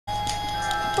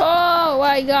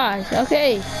my gosh.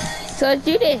 Okay, so let's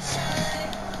do this.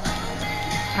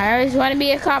 I always want to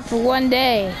be a cop for one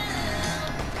day.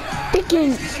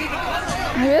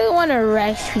 I really want to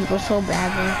arrest people so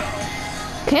badly.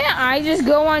 Can't I just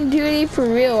go on duty for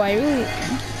real? I really...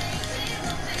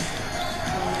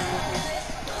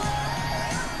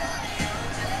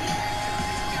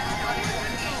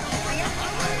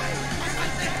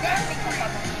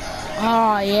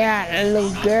 Oh yeah, that little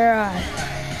girl.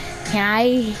 Can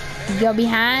I go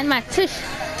behind my tush?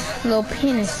 Little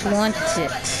penis wants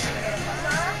it.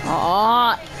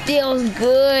 Oh, feels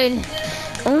good.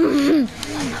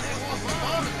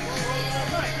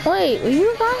 Wait, are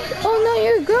you guys? Oh no,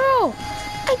 you're a girl.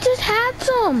 I just had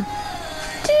some.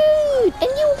 Dude, and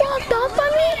you walked off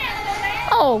on me?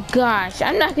 Oh gosh,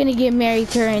 I'm not gonna get married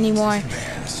to her anymore.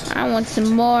 I want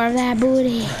some more of that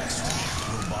booty.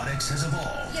 Robotics has evolved.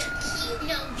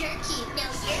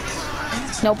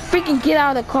 No, freaking get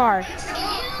out of the car.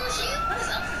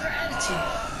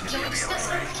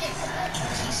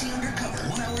 Undercover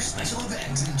 1 hour special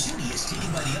events, and Judy is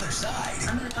taken by the other side.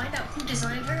 I'm gonna find out who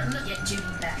designed her and get Judy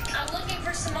back. I'm looking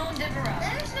for Simone Devereaux.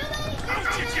 There's nobody.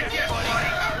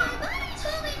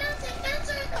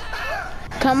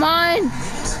 Come on.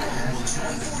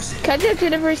 Catch up to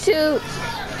the pursuit.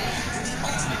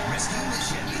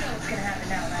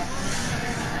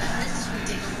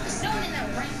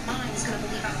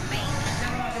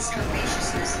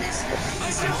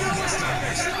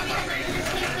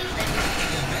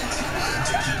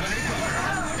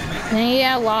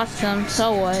 Yeah, I lost them,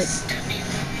 so what?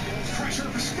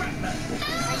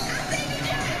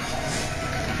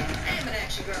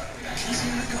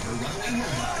 Teasing Undercover Runaway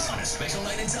Robots on a special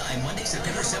night in time, Monday,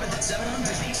 September 7th at 7 on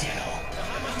Disney Channel.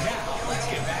 Now, let's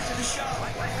get back to the show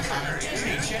on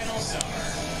Disney Channel Summer.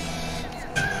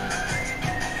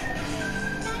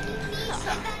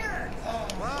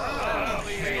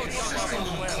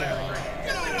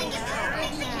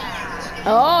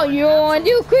 Oh, you don't want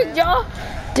to do a quick job?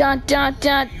 Dun dun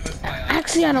dun.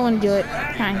 Actually, I don't want to do it.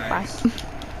 Fine, bye.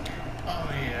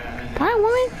 Bye,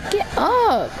 woman. Get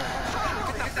up.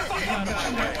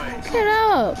 Get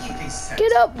up.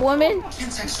 Get up, woman.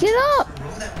 Get up.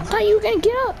 I thought you were gonna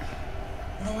get up.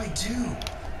 What do I do?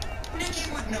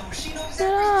 Nikki would know. She knows Get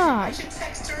everything. up. I should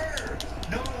text her.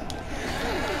 No.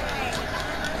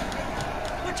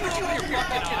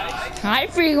 I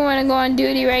freaking want to go on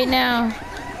duty right now.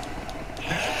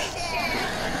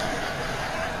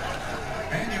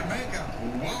 And your makeup.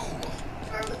 Whoa.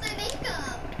 Where was my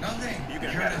makeup? Nothing. You're in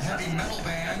a heavy metal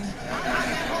band.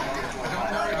 But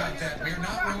don't worry about that. We're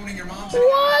not ruining your mom's.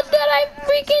 What did I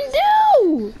freaking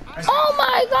do? Oh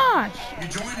my gosh. You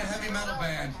join a heavy metal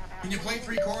band. Can you play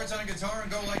 3 chords on a guitar and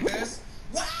go like this?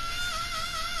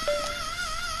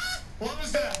 What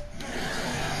was that?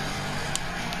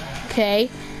 Okay,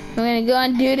 I'm gonna go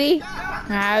on duty.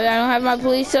 I don't have my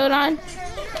police suit on.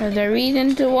 There's a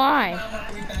reason to why.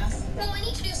 Well, I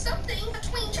need to do something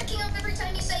between checking up every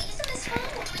time you say, isn't this fun?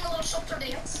 Or doing a little shoulder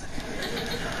dance.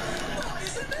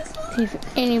 See if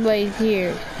anybody's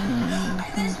here.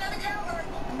 There's another cowboy.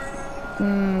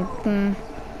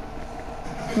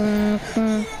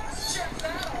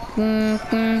 Did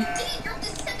your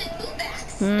descendant move back?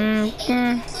 And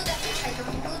include that hitchhiker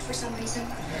we moved for some reason.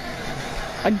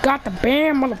 I got the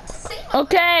bam, motherfucker.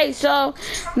 Okay, so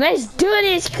let's do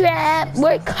this crap.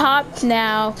 We're cops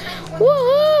now.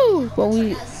 Woohoo! Well,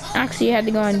 we actually had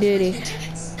to go on duty.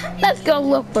 Let's go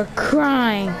look for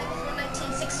crime.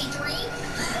 1963.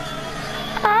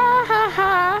 Ah ha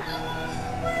ha.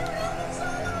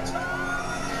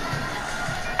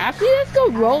 Actually, let's go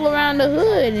roll around the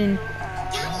hood and.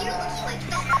 Yeah, you're looking like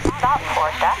Stop,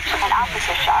 Portia. An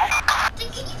officer shot. Can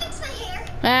you fix my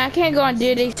hair? I can't go on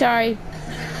duty, sorry.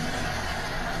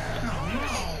 No.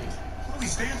 Louis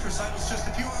Stanford's just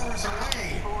a few hours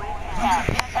away. Yeah,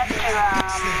 that's to,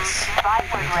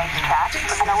 Vinewood Racetrack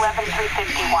with an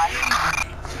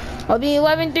 11351. I'll be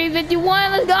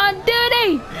 11351. Let's go on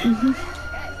duty.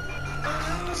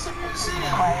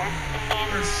 Required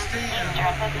in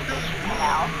Eastern Mississippi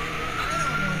Canal.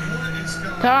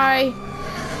 Sorry.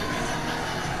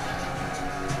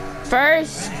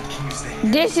 First,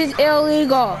 this is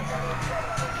illegal.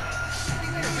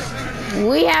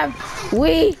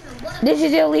 This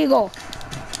is illegal.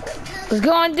 Let's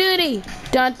go on duty.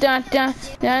 Dun dun dun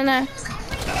dun dun.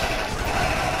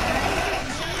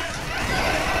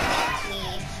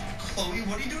 Chloe,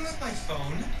 what are you doing with my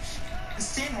phone?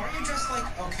 Stan, why are you dressed like...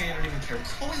 Okay, I don't even care.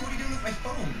 Chloe, what are you doing with my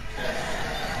phone?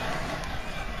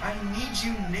 I need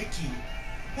you, Nikki.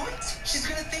 What? She's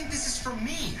gonna think this is for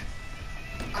me.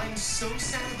 I'm so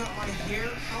sad about my hair.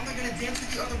 How am I gonna dance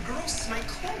with the other girls tonight,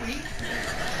 Chloe?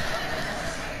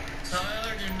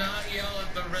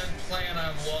 plan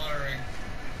on watering?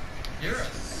 You're a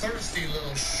thirsty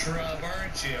little shrub,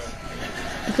 aren't you?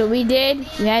 So we did.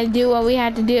 We had to do what we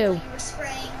had to do.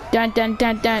 Dun dun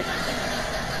dun dun.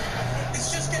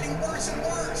 It's just getting worse and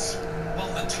worse. Well,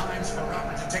 the time's for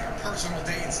Robert to take a personal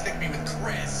day and stick me with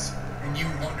Chris. And you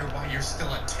wonder why you're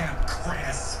still a temp,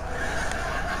 Chris.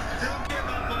 Don't give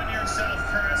up on yourself,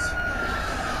 Chris.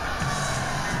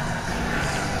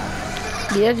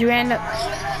 He just ran up.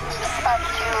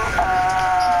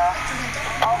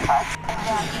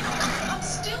 I'm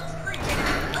still freaking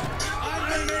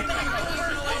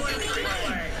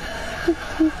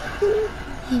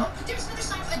out. There's another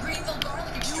sign for the Greenville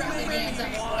garlic extravaganza.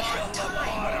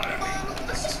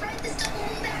 Let's just ride this double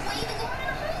room that way and go on a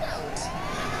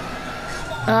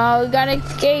hideout. Oh, we gotta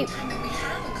escape. Time that we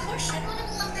have, of course, I want to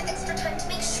allow that extra time to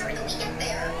make sure that we get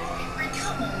there.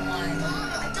 Come on. I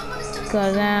don't want us to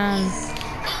Go down.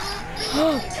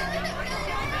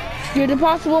 You're the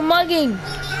possible mugging.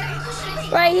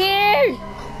 Right here.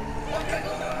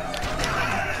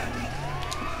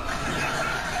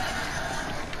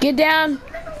 Get down.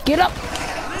 Get up.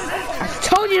 I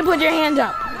told you to put your hands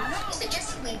up. You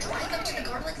suggested we drive up to the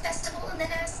garlic festival and then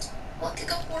asked what could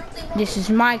go horribly wrong. This is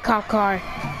my cop car.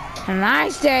 And I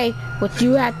say what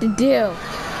you have to do.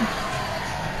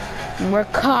 And we're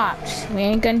cops. We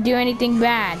ain't gonna do anything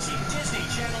bad.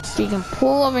 So you can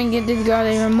pull over and get this girl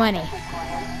her money.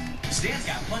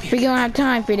 We don't have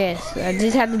time for this. I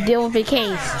just have to deal with the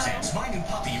case.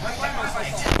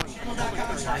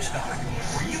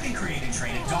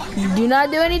 You do not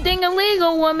do anything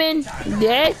illegal, woman.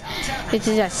 This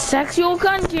is a sexual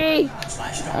country.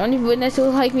 Only witness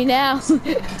will like me now.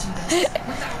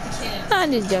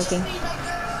 I'm just joking. You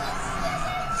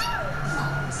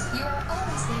are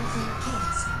always there for your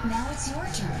kids. Now it's your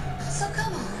turn. So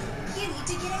come on. You need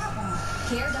to get out more.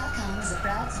 Care.com is a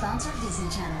proud sponsor of Disney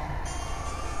Channel.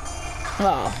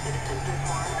 Oh.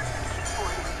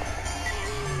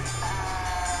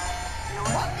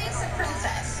 What makes a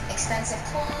princess? Expensive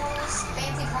clothes,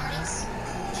 fancy parties,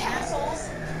 castles,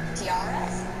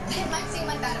 tiaras? It might seem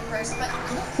like that at first, but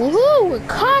Woohoo! We're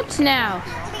cops now.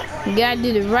 You gotta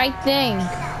do the right thing.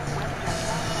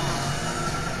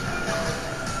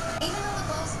 even though the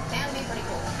clothes can be pretty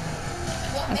cool.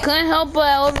 What I makes couldn't help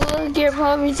but overlook your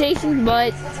conversations,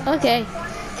 but okay. is a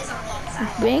long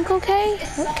side. Bank okay?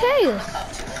 Okay.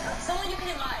 Someone you can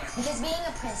admire. Because being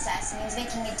a princess means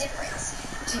making a difference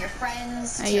to your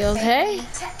friends, to Are you your okay? family,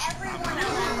 to everyone around you.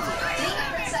 Being a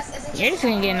princess isn't You're just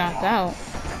gonna get knocked out. It's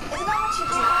about what you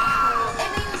do. It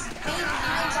means being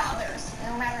kind to others,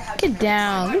 no matter how Get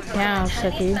down, sucker.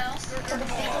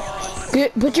 ambitious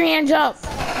Good. Put your hands up,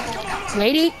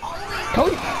 lady.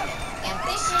 Told you.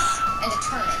 and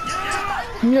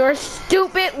determined. You're a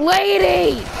stupid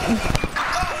lady.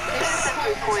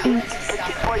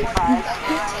 Forty-five.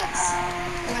 You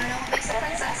wanna know what makes a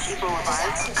princess? Just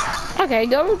ask yourself. Okay,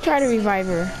 go try to revive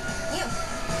her. You.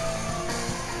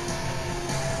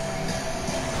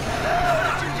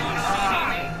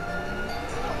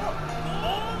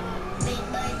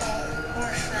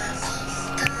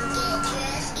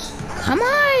 Come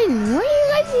on. Why are you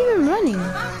guys even running?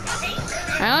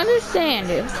 I understand.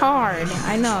 It's hard.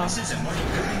 I know. This and learning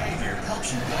good behavior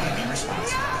helps you to be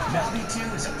responsible. Melody 2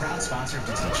 is a proud sponsor of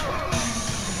Disney Channel.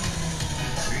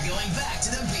 We're going back to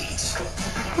the beach.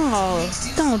 Oh,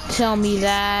 don't tell me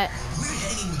that. We're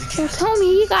hanging with the Don't tell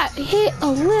me you got hit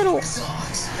a little.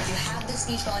 songs. If you have this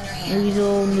beach ball in your hand,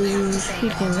 Weasel, news,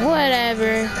 freaking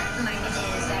whatever.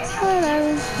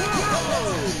 Whatever.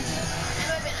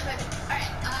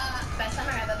 Alright, best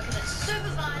summer ever because it's super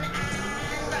fun and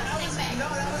thanks, babe. No,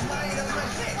 that was my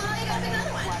pick. Well, you gotta pick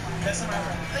another one. That's my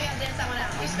We gotta dance that one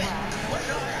out. You spin.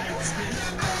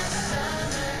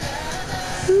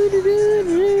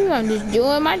 Doo-doo-doo-doo. I'm just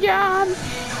doing my job. Like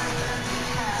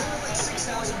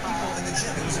 6,000 people in the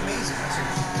gym. It was amazing.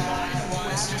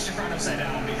 It's just your front upside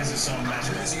down because it's so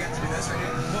magical. So you have to do this right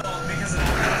here? Well, because of that.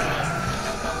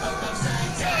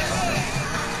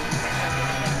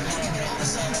 All the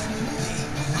songs from the movie,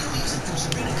 new music from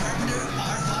Sabrina Carpenter,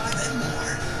 R5, and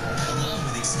more. Along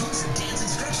with exclusive dance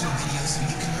instructional videos so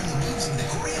you can learn the moves and the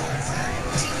choreographer.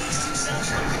 TV's 2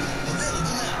 soundtrack.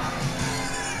 Available now.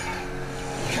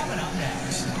 Coming up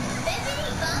next.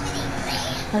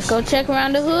 Let's go check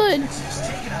around the hood.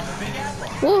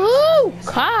 Woohoo!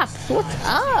 Cops, what's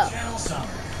up?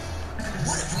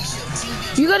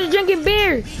 You gotta drinking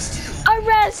beer.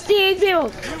 Arrest these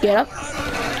people. Get up.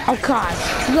 Oh God,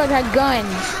 you guys have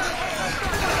guns.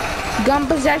 Gun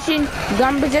possession.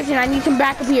 I need some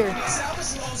backup here.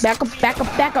 Back up.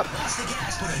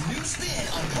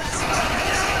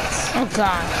 Oh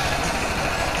God.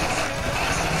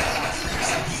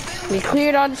 We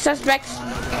cleared all the suspects.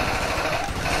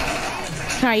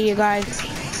 Hi, you guys.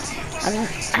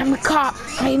 I'm a cop.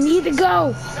 I need to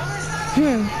go.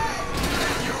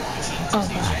 Oh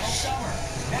gosh.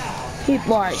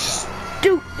 People are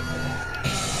stupid.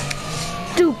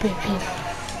 Stupid people.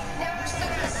 Never seen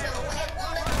this so and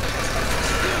we'll never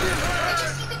I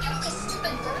just keep it all these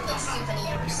stupid birthday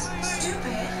souvenirs.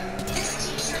 Stupid. This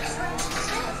t-shirt is from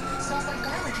Smith. Smells like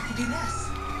garlic if you do this.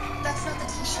 That's not the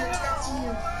t-shirt, that's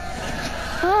you.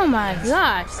 Oh my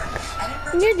gosh.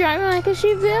 You're driving like a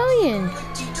civilian.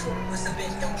 Detour was a bit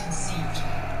ill-conceived,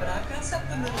 but I've got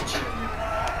something that'll cheer you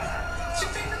up. It's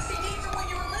your favorite CD from when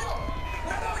you were little.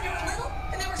 Remember when you were little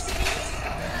and there were CDs?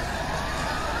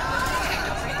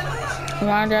 Don't forget the noise. Come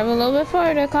on, drive a little bit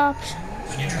further, cops.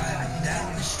 When you're driving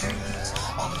down the street,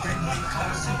 all the red and white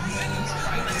cars and wheels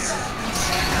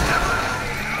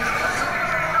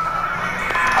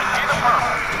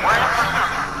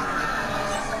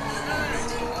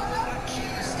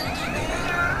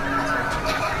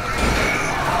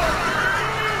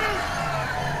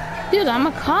Dude, I'm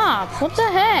a cop. What the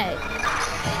heck?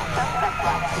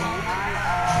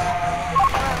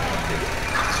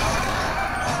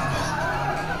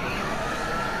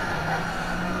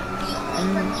 The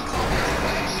only friendly call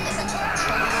is a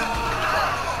torture.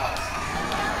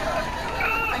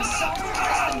 I'm sorry to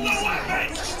miss the museum.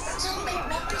 We can still make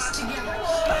memories together.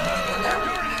 That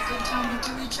would be a good time to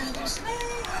do each other's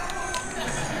nails.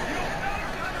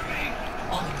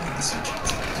 On the point of the subject.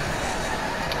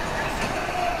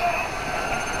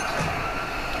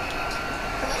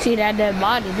 See that dead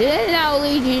body? This is how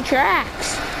Luigi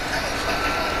tracks.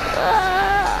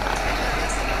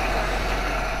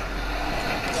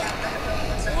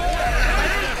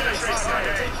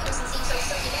 Doesn't seem so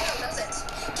silly now, does it?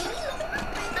 Can you look at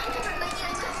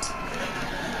 999 left?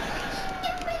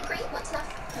 Yeah, I agree. What's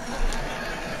left?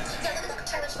 Yeah, let me look at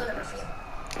Tyler's phone number for you.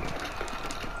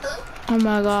 Hello? Oh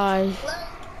my gosh.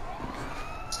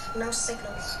 Hello? No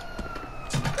signals.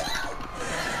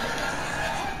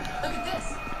 Look at this.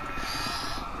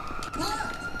 Look!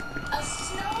 A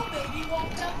snow baby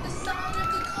walked up the side of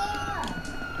the car.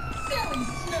 Silly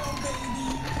snow baby.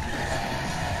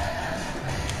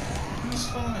 Whose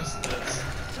phone is this?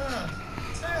 Huh.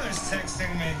 Tyler's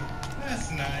texting me. That's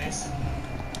nice.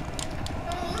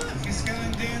 Oh, look, he's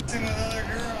going dancing with other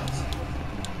girls.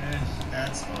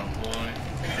 That's my boy.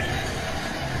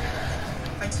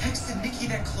 I texted Nikki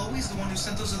that Chloe's the one who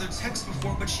sent those other texts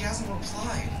before, but she hasn't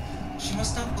replied. She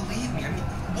must not believe me. I mean,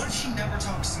 what if she never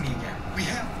talks to me again? We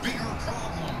have bigger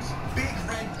problems. Big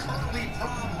red curly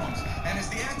problems. And as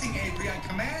the acting Avery, I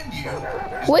command you.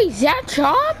 Wait, is that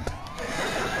Chop?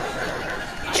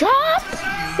 Chop?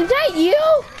 Is that you?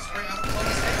 Spray out of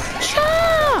Chloe's head.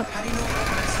 Chop! How do you know when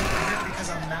I sent her here? Because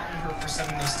I'm mad at her for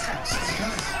sending those texts.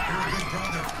 Because you're a good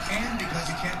brother. And because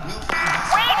you can't willfully have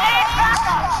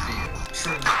someone do you.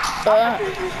 True.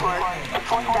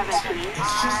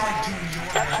 It's just like doing your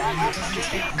hair. It doesn't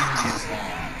take nearly as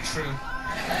long. true.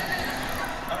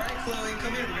 All right, Chloe,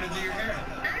 come here. We're gonna do your hair.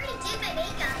 I already did my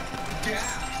makeup. Yeah.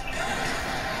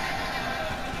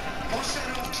 Wash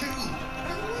that off too.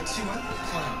 I don't want to. I love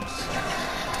clowns.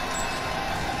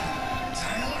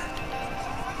 Tyler?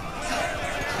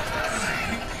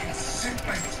 I can't sit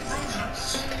my throat hurts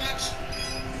so much.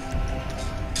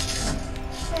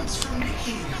 Oh, it's from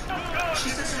Nikki. She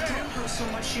says her throat hurt so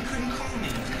much she couldn't call me.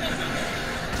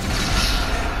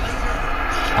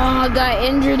 Oh, I got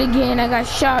injured again. I got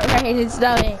shot right in the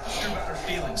stomach. Ask her about her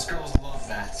feelings. Girls love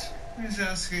that. He's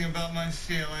asking about my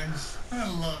feelings. I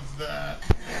love that.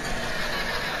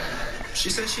 She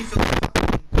said she feels.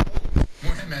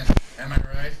 Wait a minute. Am I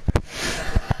right?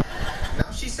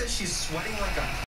 Now she says she's sweating like a